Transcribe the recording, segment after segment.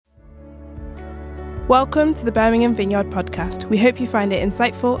Welcome to the Birmingham Vineyard podcast. We hope you find it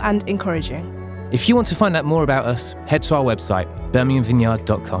insightful and encouraging. If you want to find out more about us, head to our website,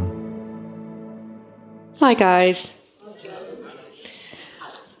 birminghamvineyard.com. Hi guys.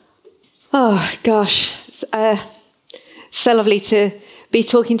 Oh gosh, it's so lovely to be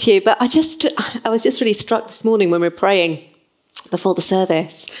talking to you. But I was just really struck this morning when we were praying before the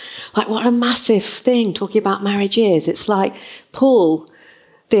service. Like, what a massive thing talking about marriage is. It's like Paul,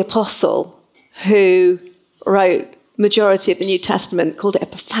 the apostle, who wrote majority of the New Testament, called it a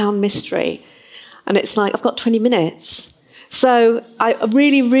profound mystery. And it's like, I've got 20 minutes. So I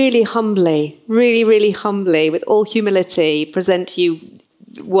really humbly, with all humility, present to you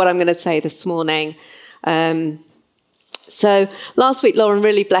what I'm going to say this morning. So last week, Lauren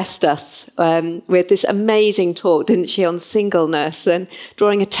really blessed us with this amazing talk, didn't she, on singleness and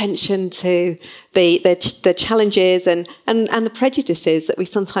drawing attention to the challenges and the prejudices that we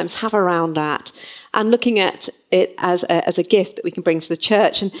sometimes have around that, and looking at it as a gift that we can bring to the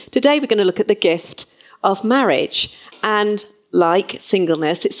church. And today we're going to look at the gift of marriage. And like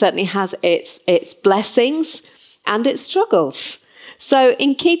singleness, it certainly has its blessings and its struggles. So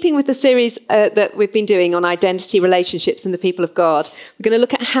in keeping with the series that we've been doing on identity, relationships and the people of God, we're going to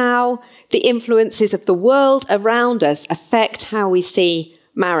look at how the influences of the world around us affect how we see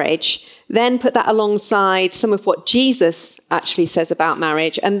marriage, then put that alongside some of what Jesus actually says about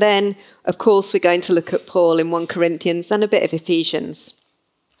marriage. And then, of course, we're going to look at Paul in 1 Corinthians and a bit of Ephesians.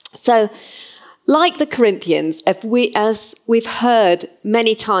 So like the Corinthians, as we've heard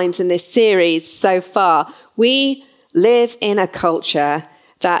many times in this series so far, we live in a culture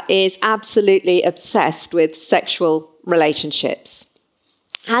that is absolutely obsessed with sexual relationships.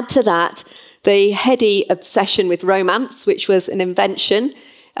 Add to that the heady obsession with romance, which was an invention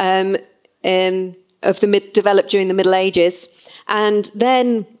developed during the Middle Ages, and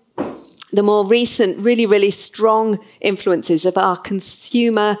then the more recent, really strong influences of our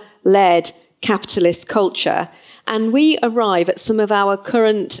consumer-led capitalist culture. And we arrive at some of our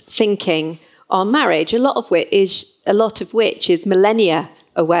current thinking on marriage, a lot of which is millennia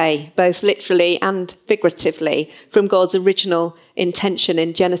away, both literally and figuratively, from God's original intention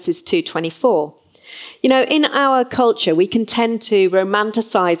in Genesis 2:24. You know, in our culture, we can tend to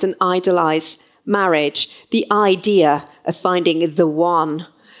romanticize and idolize marriage, the idea of finding the one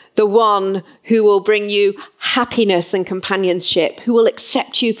who will bring you happiness and companionship, who will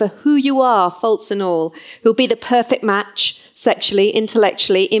accept you for who you are, faults and all, who'll be the perfect match sexually,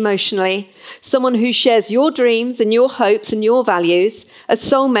 intellectually, emotionally, someone who shares your dreams and your hopes and your values, a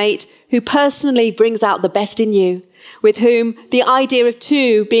soulmate who personally brings out the best in you, with whom the idea of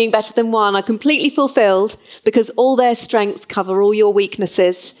two being better than one are completely fulfilled because all their strengths cover all your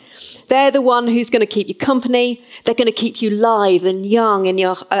weaknesses. They're the one who's going to keep you company. They're going to keep you live and young in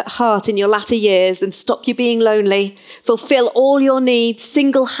your heart in your latter years and stop you being lonely, fulfill all your needs,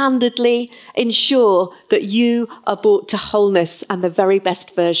 single-handedly ensure that you are brought to wholeness and the very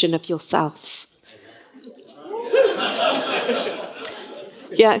best version of yourself.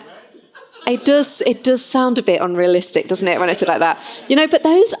 Yeah. It does sound a bit unrealistic, doesn't it, when I say it like that? You know, but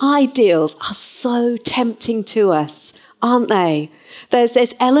those ideals are so tempting to us, aren't they?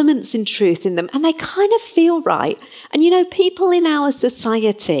 There's elements in truth in them, and they kind of feel right. And, you know, people in our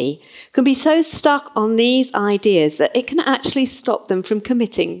society can be so stuck on these ideas that it can actually stop them from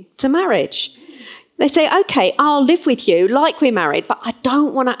committing to marriage. They say, okay, I'll live with you like we're married, but I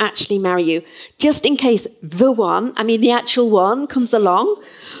don't want to actually marry you, just in case the actual one comes along.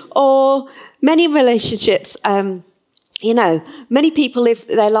 Or many relationships, many people live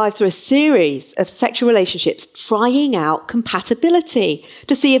their lives through a series of sexual relationships, trying out compatibility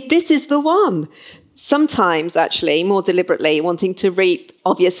to see if this is the one. Sometimes, actually, more deliberately, wanting to reap,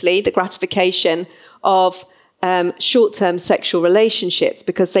 obviously, the gratification of short-term sexual relationships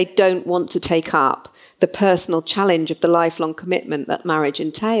because they don't want to take up the personal challenge of the lifelong commitment that marriage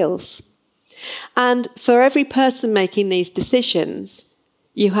entails. And for every person making these decisions,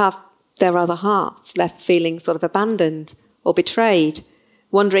 you have their other halves left feeling sort of abandoned or betrayed,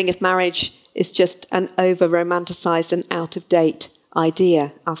 wondering if marriage is just an over-romanticized and out-of-date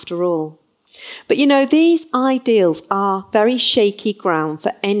idea after all. But you know, these ideals are very shaky ground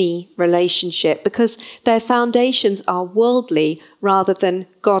for any relationship because their foundations are worldly rather than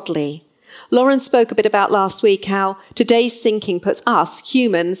godly. Lauren spoke a bit about last week how today's thinking puts us,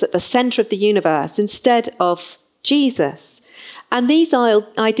 humans, at the centre of the universe instead of Jesus. And these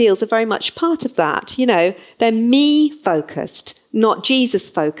ideals are very much part of that. You know, they're me-focused, not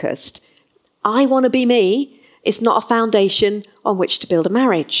Jesus-focused. I want to be me. It's not a foundation on which to build a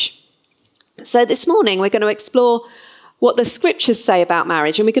marriage. So this morning we're going to explore what the scriptures say about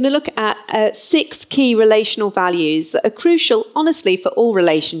marriage. And we're going to look at 6 key relational values that are crucial, honestly, for all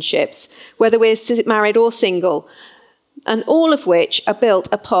relationships, whether we're married or single, and all of which are built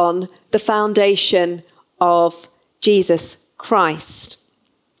upon the foundation of Jesus Christ.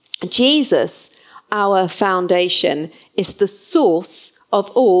 Jesus, our foundation, is the source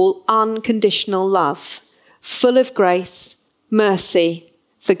of all unconditional love, full of grace, mercy,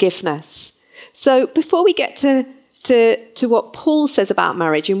 forgiveness. So before we get to what Paul says about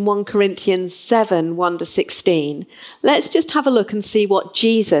marriage in 1 Corinthians 7, 1-16, let's just have a look and see what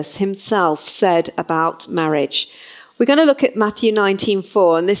Jesus himself said about marriage. We're going to look at Matthew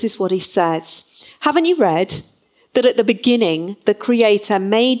 19:4, and this is what he says. Haven't you read that at the beginning the Creator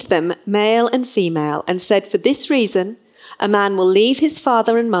made them male and female and said, for this reason, a man will leave his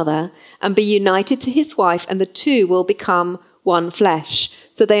father and mother and be united to his wife, and the two will become one flesh.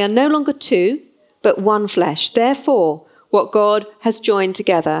 So they are no longer two, but one flesh. Therefore, what God has joined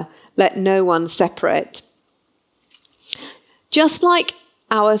together, let no one separate. Just like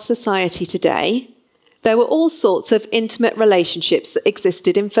our society today, there were all sorts of intimate relationships that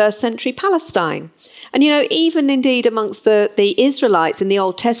existed in first century Palestine. And, even indeed amongst the Israelites in the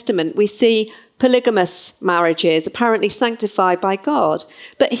Old Testament, we see polygamous marriages apparently sanctified by God.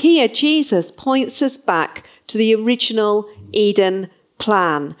 But here, Jesus points us back to the original Eden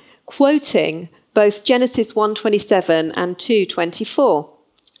plan, quoting both Genesis 1:27 and 2:24,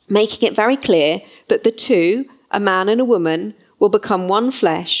 making it very clear that the two, a man and a woman, will become one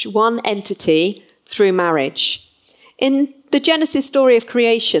flesh, one entity through marriage. In the Genesis story of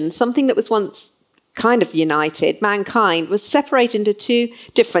creation, something that was once kind of united, mankind, was separated into two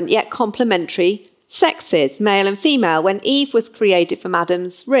different yet complementary sexes, male and female, when Eve was created from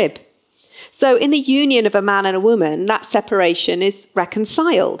Adam's rib. So in the union of a man and a woman, that separation is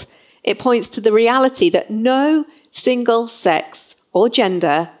reconciled. It points to the reality that no single sex or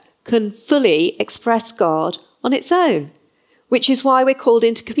gender can fully express God on its own, which is why we're called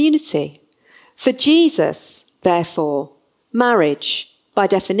into community. For Jesus, therefore, marriage, by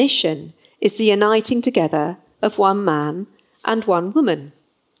definition, is the uniting together of one man and one woman.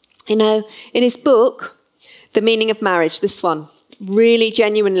 In his book, The Meaning of Marriage, this one, really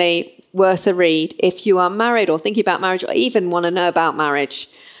genuinely worth a read if you are married or thinking about marriage or even want to know about marriage.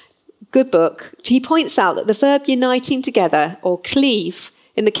 Good book. He points out that the verb uniting together, or cleave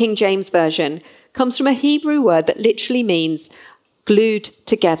in the King James Version, comes from a Hebrew word that literally means glued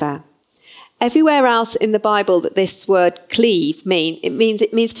together. Everywhere else in the Bible that this word cleave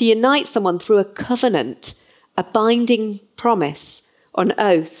means to unite someone through a covenant, a binding promise, or an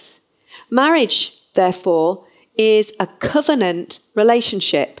oath. Marriage, therefore, is a covenant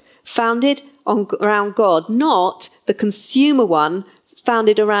relationship founded around God, not the consumer one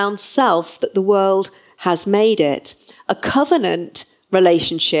founded around self that the world has made it. A covenant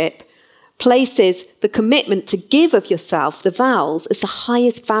relationship places the commitment to give of yourself, the vows, as the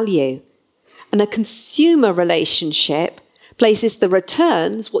highest value. And a consumer relationship places the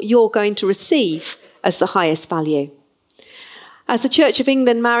returns, what you're going to receive, as the highest value. As the Church of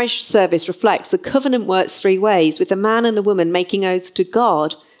England marriage service reflects, the covenant works 3 ways, with the man and the woman making oaths to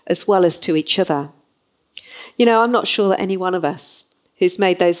God as well as to each other. I'm not sure that any one of us who's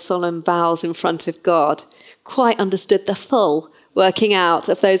made those solemn vows in front of God quite understood the full working out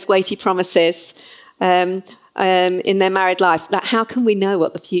of those weighty promises in their married life. Like, how can we know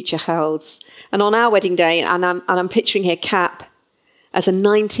what the future holds? And on our wedding day, and I'm picturing here Cap as a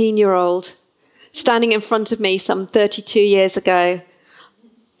 19-year-old standing in front of me some 32 years ago,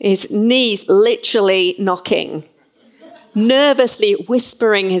 his knees literally knocking, nervously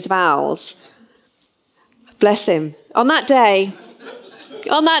whispering his vows. Bless him. On that day,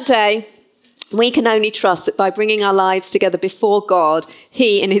 we can only trust that by bringing our lives together before God,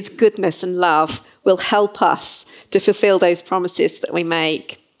 he, in his goodness and love, will help us to fulfill those promises that we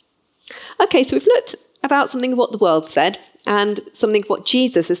make. Okay, so we've looked about something of what the world said and something of what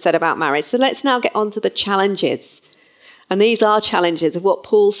Jesus has said about marriage. So let's now get on to the challenges. And these are challenges of what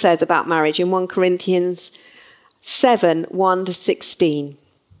Paul says about marriage in 1 Corinthians 7, 1-16.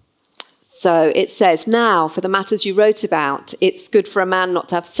 So it says, now, for the matters you wrote about, it's good for a man not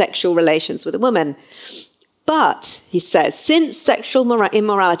to have sexual relations with a woman. But, he says, since sexual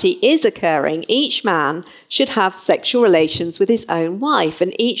immorality is occurring, each man should have sexual relations with his own wife,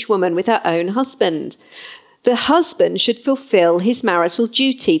 and each woman with her own husband. The husband should fulfill his marital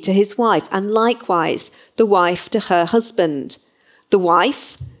duty to his wife, and likewise the wife to her husband. The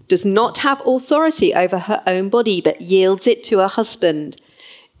wife does not have authority over her own body, but yields it to her husband.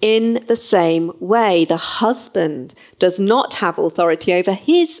 In the same way, the husband does not have authority over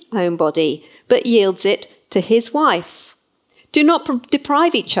his own body, but yields it to his wife. Do not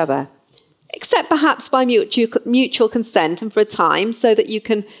deprive each other, except perhaps by mutual consent and for a time so that you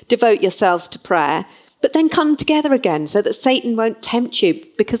can devote yourselves to prayer, but then come together again so that Satan won't tempt you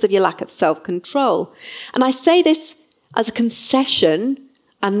because of your lack of self-control. And I say this as a concession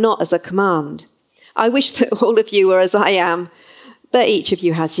and not as a command. I wish that all of you were as I am, but each of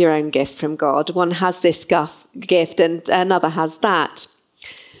you has your own gift from God. One has this gift and another has that.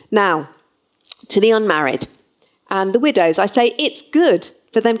 Now, to the unmarried and the widows, I say it's good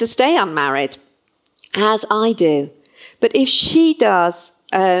for them to stay unmarried, as I do. But if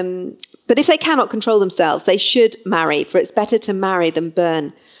they cannot control themselves, they should marry, for it's better to marry than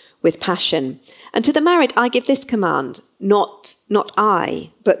burn with passion. And to the married, I give this command, not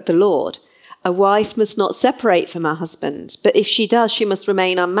I, but the Lord. A wife must not separate from her husband, but if she does, she must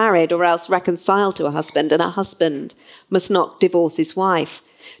remain unmarried or else reconcile to her husband, and a husband must not divorce his wife.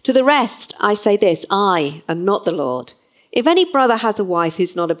 To the rest, I say this, I and not the Lord. If any brother has a wife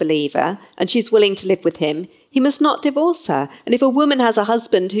who's not a believer and she's willing to live with him, he must not divorce her. And if a woman has a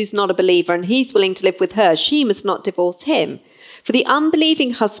husband who's not a believer and he's willing to live with her, she must not divorce him. For the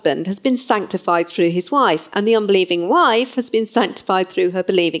unbelieving husband has been sanctified through his wife, and the unbelieving wife has been sanctified through her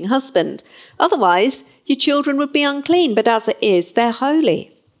believing husband. Otherwise, your children would be unclean, but as it is, they're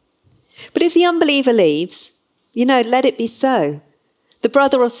holy. But if the unbeliever leaves, let it be so. The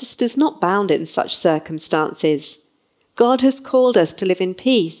brother or sister is not bound in such circumstances. God has called us to live in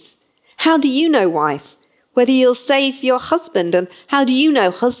peace. How do you know, wife, whether you'll save your husband? And how do you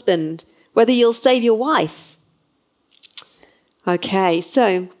know, husband, whether you'll save your wife? Okay,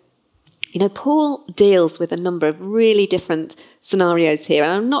 so, Paul deals with a number of really different scenarios here,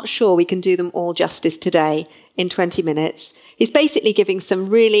 and I'm not sure we can do them all justice today in 20 minutes. He's basically giving some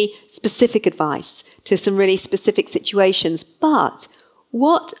really specific advice to some really specific situations, but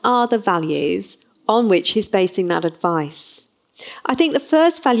what are the values on which he's basing that advice? I think the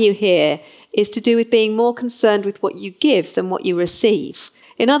first value here is to do with being more concerned with what you give than what you receive.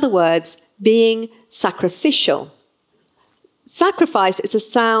 In other words, being sacrificial. Sacrifice is a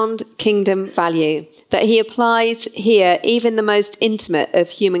sound kingdom value that he applies here, even the most intimate of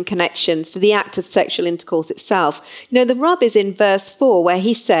human connections, to the act of sexual intercourse itself. The rub is in verse 4, where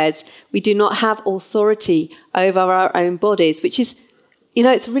he says, we do not have authority over our own bodies, which is,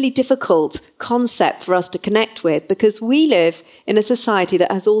 it's a really difficult concept for us to connect with because we live in a society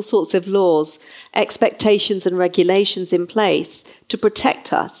that has all sorts of laws, expectations and regulations in place to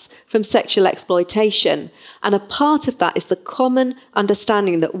protect us from sexual exploitation. And a part of that is the common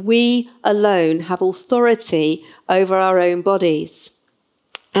understanding that we alone have authority over our own bodies.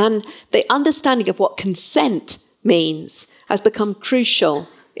 And the understanding of what consent means has become crucial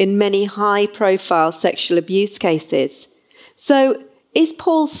in many high-profile sexual abuse cases. So, is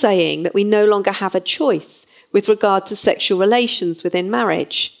Paul saying that we no longer have a choice with regard to sexual relations within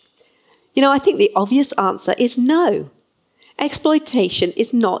marriage? I think the obvious answer is no. Exploitation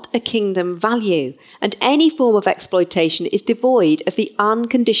is not a kingdom value, and any form of exploitation is devoid of the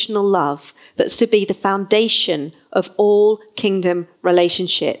unconditional love that's to be the foundation of all kingdom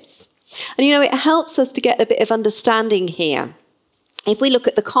relationships. And it helps us to get a bit of understanding here. If we look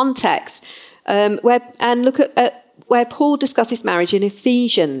at the context where Paul discusses marriage in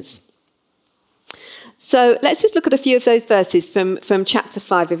Ephesians. So let's just look at a few of those verses from chapter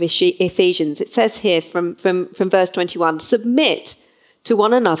 5 of Ephesians. It says here from verse 21, submit to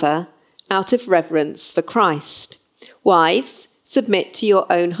one another out of reverence for Christ. Wives, submit to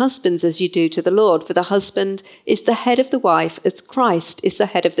your own husbands as you do to the Lord, for the husband is the head of the wife as Christ is the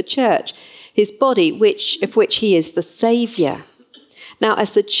head of the church, his body, of which he is the Saviour. Now,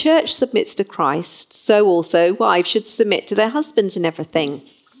 as the church submits to Christ, so also wives should submit to their husbands in everything.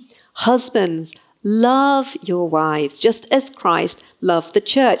 Husbands, love your wives, just as Christ loved the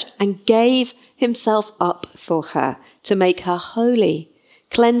church and gave himself up for her to make her holy,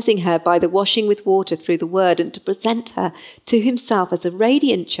 cleansing her by the washing with water through the word, and to present her to himself as a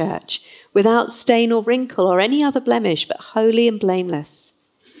radiant church, without stain or wrinkle or any other blemish, but holy and blameless.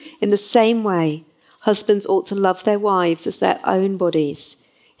 In the same way, husbands ought to love their wives as their own bodies.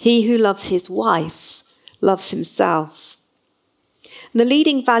 He who loves his wife loves himself. And the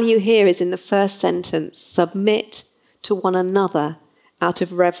leading value here is in the first sentence, submit to one another out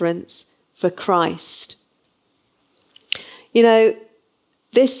of reverence for Christ.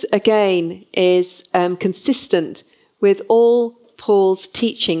 This again is consistent with all Paul's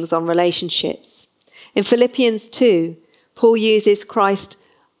teachings on relationships. In Philippians 2, Paul uses Christ's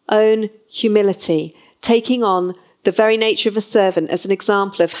own humility, taking on the very nature of a servant as an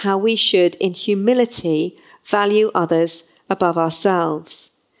example of how we should, in humility, value others above ourselves.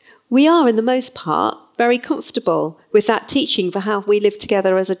 We are, in the most part, very comfortable with that teaching for how we live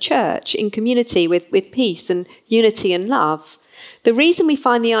together as a church in community with peace and unity and love. The reason we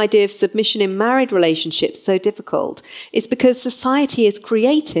find the idea of submission in married relationships so difficult is because society has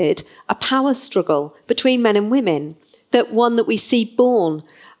created a power struggle between men and women, that we see born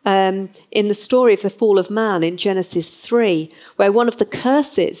in the story of the fall of man in Genesis 3, where one of the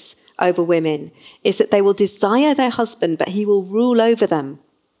curses over women is that they will desire their husband, but he will rule over them.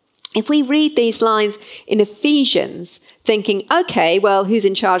 If we read these lines in Ephesians, thinking, okay, well, who's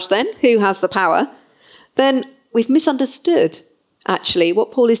in charge then? Who has the power? Then we've misunderstood, actually,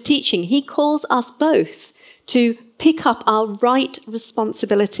 what Paul is teaching. He calls us both to pick up our right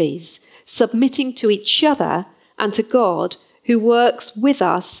responsibilities, submitting to each other and to God, who works with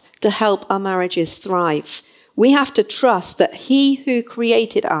us to help our marriages thrive. We have to trust that he who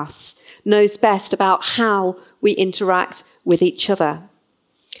created us knows best about how we interact with each other.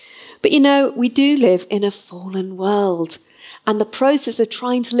 But we do live in a fallen world, and the process of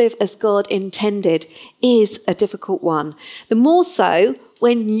trying to live as God intended is a difficult one. The more so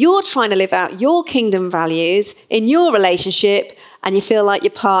when you're trying to live out your kingdom values in your relationship and you feel like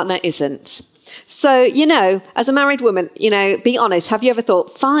your partner isn't. So, as a married woman, be honest. Have you ever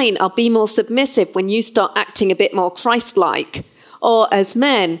thought, fine, I'll be more submissive when you start acting a bit more Christ-like? Or as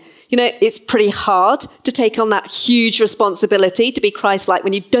men, it's pretty hard to take on that huge responsibility to be Christ-like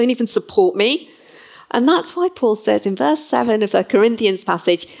when you don't even support me. And that's why Paul says in verse 7 of the Corinthians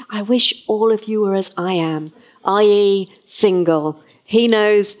passage, I wish all of you were as I am, i.e. single. He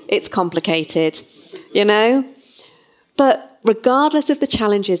knows it's complicated, But regardless of the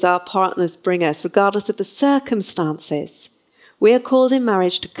challenges our partners bring us, regardless of the circumstances, we are called in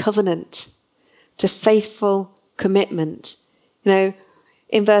marriage to covenant, to faithful commitment.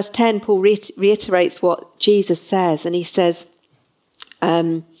 In verse 10, Paul reiterates what Jesus says, and he says,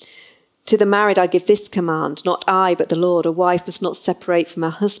 to the married I give this command, not I, but the Lord. A wife must not separate from her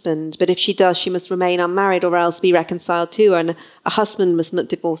husband, but if she does, she must remain unmarried or else be reconciled to her, and a husband must not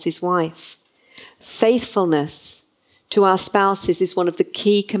divorce his wife. Faithfulness to our spouses is one of the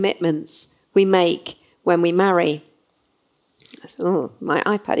key commitments we make when we marry. Oh, my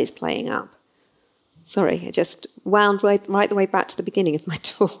iPad is playing up. Sorry, I just wound right the way back to the beginning of my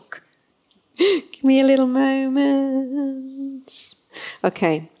talk. Give me a little moment.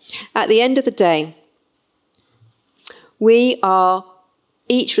 Okay, at the end of the day, we are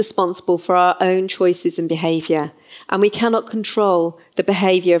each responsible for our own choices and behaviour, and we cannot control the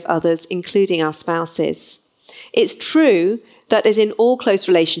behaviour of others, including our spouses. It's true that, as in all close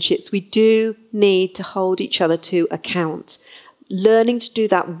relationships, we do need to hold each other to account. Learning to do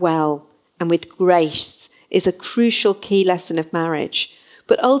that well and with grace is a crucial key lesson of marriage.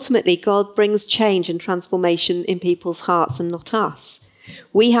 But ultimately, God brings change and transformation in people's hearts and not us.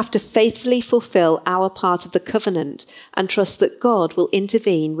 We have to faithfully fulfill our part of the covenant and trust that God will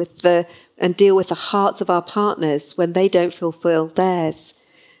intervene and deal with the hearts of our partners when they don't fulfill theirs.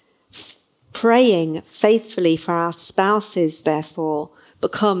 Praying faithfully for our spouses, therefore,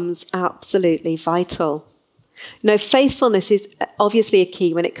 becomes absolutely vital. Faithfulness is obviously a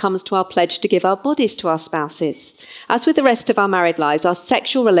key when it comes to our pledge to give our bodies to our spouses. As with the rest of our married lives, our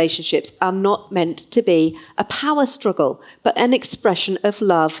sexual relationships are not meant to be a power struggle, but an expression of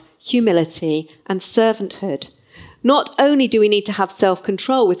love, humility, and servanthood. Not only do we need to have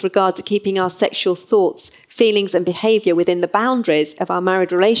self-control with regard to keeping our sexual thoughts, feelings, and behaviour within the boundaries of our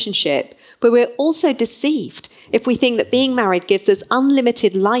married relationship, but we're also deceived if we think that being married gives us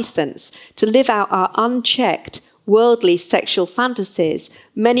unlimited license to live out our unchecked, worldly sexual fantasies,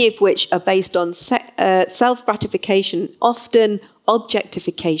 many of which are based on self-gratification, often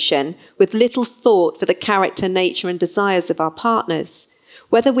objectification, with little thought for the character, nature, and desires of our partners.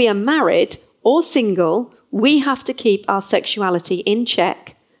 Whether we are married or single, we have to keep our sexuality in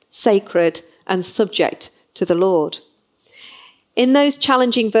check, sacred, and subject to the Lord. In those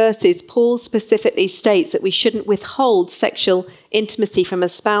challenging verses, Paul specifically states that we shouldn't withhold sexual intimacy from our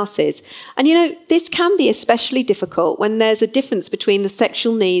spouses. And this can be especially difficult when there's a difference between the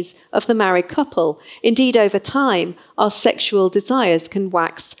sexual needs of the married couple. Indeed, over time, our sexual desires can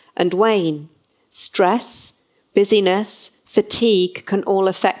wax and wane. Stress, busyness, fatigue can all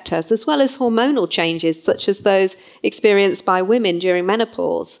affect us, as well as hormonal changes such as those experienced by women during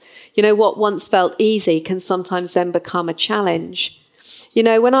menopause. What once felt easy can sometimes then become a challenge.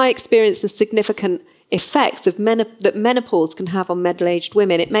 When I experienced the significant effects of that menopause can have on middle-aged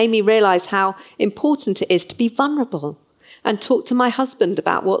women, it made me realise how important it is to be vulnerable and talk to my husband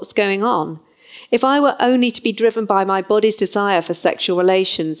about what's going on. If I were only to be driven by my body's desire for sexual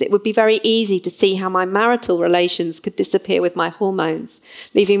relations, it would be very easy to see how my marital relations could disappear with my hormones,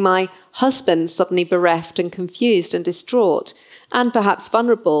 leaving my husband suddenly bereft and confused and distraught, and perhaps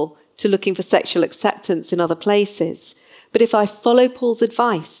vulnerable to looking for sexual acceptance in other places. But if I follow Paul's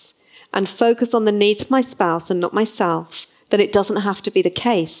advice and focus on the needs of my spouse and not myself, then it doesn't have to be the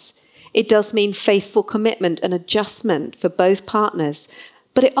case. It does mean faithful commitment and adjustment for both partners,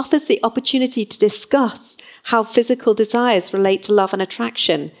 but it offers the opportunity to discuss how physical desires relate to love and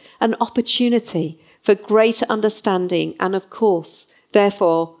attraction, an opportunity for greater understanding and, of course,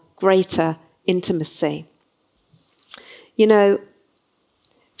 therefore, greater intimacy. You know,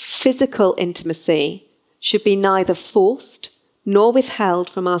 physical intimacy should be neither forced nor withheld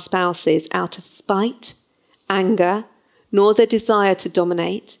from our spouses out of spite, anger, nor the desire to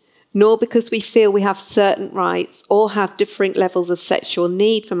dominate, nor because we feel we have certain rights or have differing levels of sexual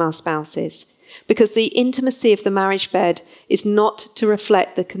need from our spouses. Because the intimacy of the marriage bed is not to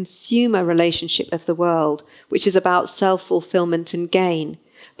reflect the consumer relationship of the world, which is about self-fulfillment and gain,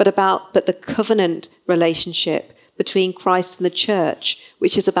 but the covenant relationship between Christ and the church,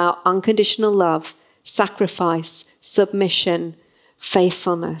 which is about unconditional love, sacrifice, submission,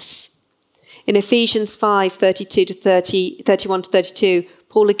 faithfulness. In Ephesians 5, 31 to 32,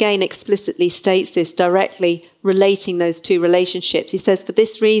 Paul again explicitly states this, directly relating those two relationships. He says, "For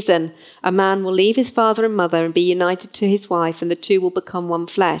this reason, a man will leave his father and mother and be united to his wife, and the two will become one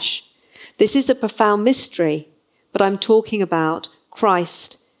flesh." This is a profound mystery, but I'm talking about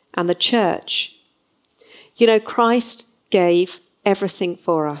Christ and the church. You know, Christ gave everything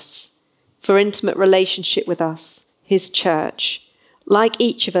for us, for intimate relationship with us, his church. Like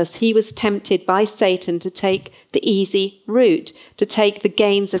each of us, he was tempted by Satan to take the easy route, to take the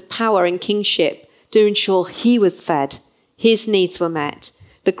gains of power and kingship, to ensure he was fed, his needs were met,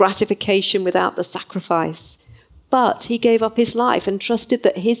 the gratification without the sacrifice. But he gave up his life and trusted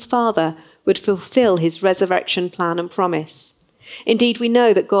that his Father would fulfill his resurrection plan and promise. Indeed, we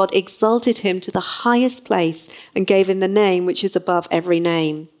know that God exalted him to the highest place and gave him the name which is above every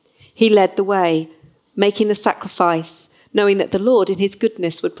name. He led the way, making the sacrifice, knowing that the Lord in his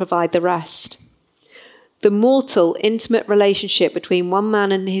goodness would provide the rest. The mortal, intimate relationship between one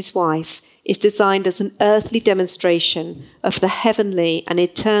man and his wife is designed as an earthly demonstration of the heavenly and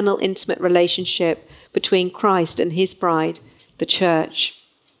eternal intimate relationship between Christ and his bride, the church.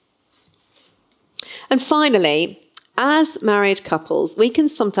 And finally, as married couples, we can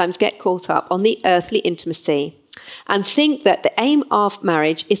sometimes get caught up on the earthly intimacy and think that the aim of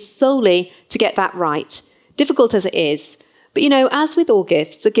marriage is solely to get that right, difficult as it is. But you know, as with all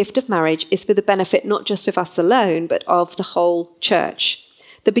gifts, the gift of marriage is for the benefit not just of us alone, but of the whole church.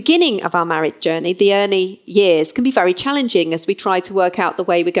 The beginning of our marriage journey, the early years, can be very challenging as we try to work out the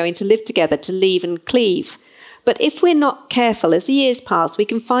way we're going to live together, to leave and cleave. But if we're not careful, as the years pass, we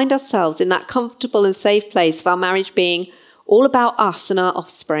can find ourselves in that comfortable and safe place of our marriage being all about us and our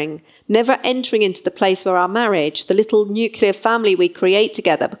offspring, never entering into the place where our marriage, the little nuclear family we create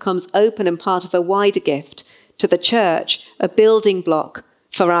together, becomes open and part of a wider gift to the church, a building block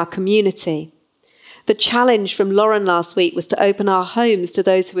for our community. The challenge from Lauren last week was to open our homes to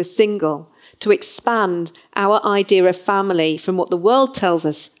those who are single, to expand our idea of family from what the world tells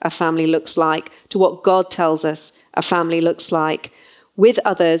us a family looks like to what God tells us a family looks like, with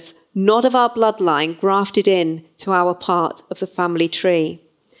others not of our bloodline grafted in to our part of the family tree.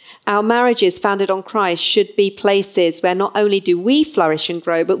 Our marriages founded on Christ should be places where not only do we flourish and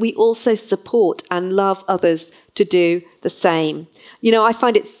grow, but we also support and love others to do the same. You know, I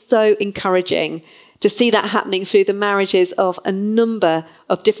find it so encouraging to see that happening through the marriages of a number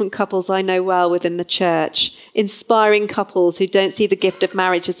of different couples I know well within the church, inspiring couples who don't see the gift of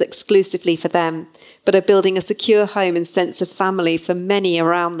marriage as exclusively for them, but are building a secure home and sense of family for many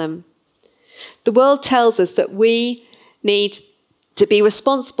around them. The world tells us that we need to be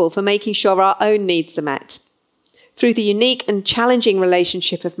responsible for making sure our own needs are met. Through the unique and challenging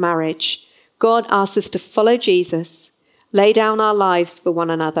relationship of marriage, God asks us to follow Jesus, lay down our lives for one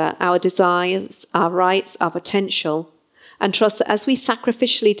another, our desires, our rights, our potential, and trust that as we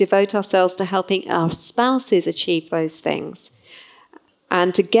sacrificially devote ourselves to helping our spouses achieve those things,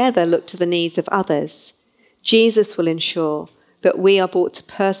 and together look to the needs of others, Jesus will ensure that we are brought to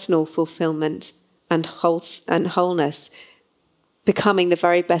personal fulfillment and wholeness, becoming the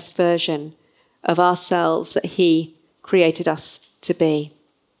very best version of ourselves that he created us to be.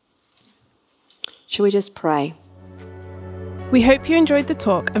 Shall we just pray? We hope you enjoyed the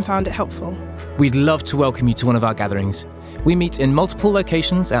talk and found it helpful. We'd love to welcome you to one of our gatherings. We meet in multiple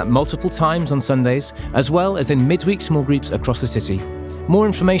locations at multiple times on Sundays, as well as in midweek small groups across the city. More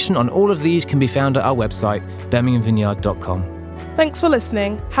information on all of these can be found at our website, birminghamvineyard.com. Thanks for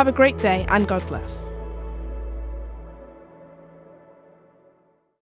listening. Have a great day and God bless.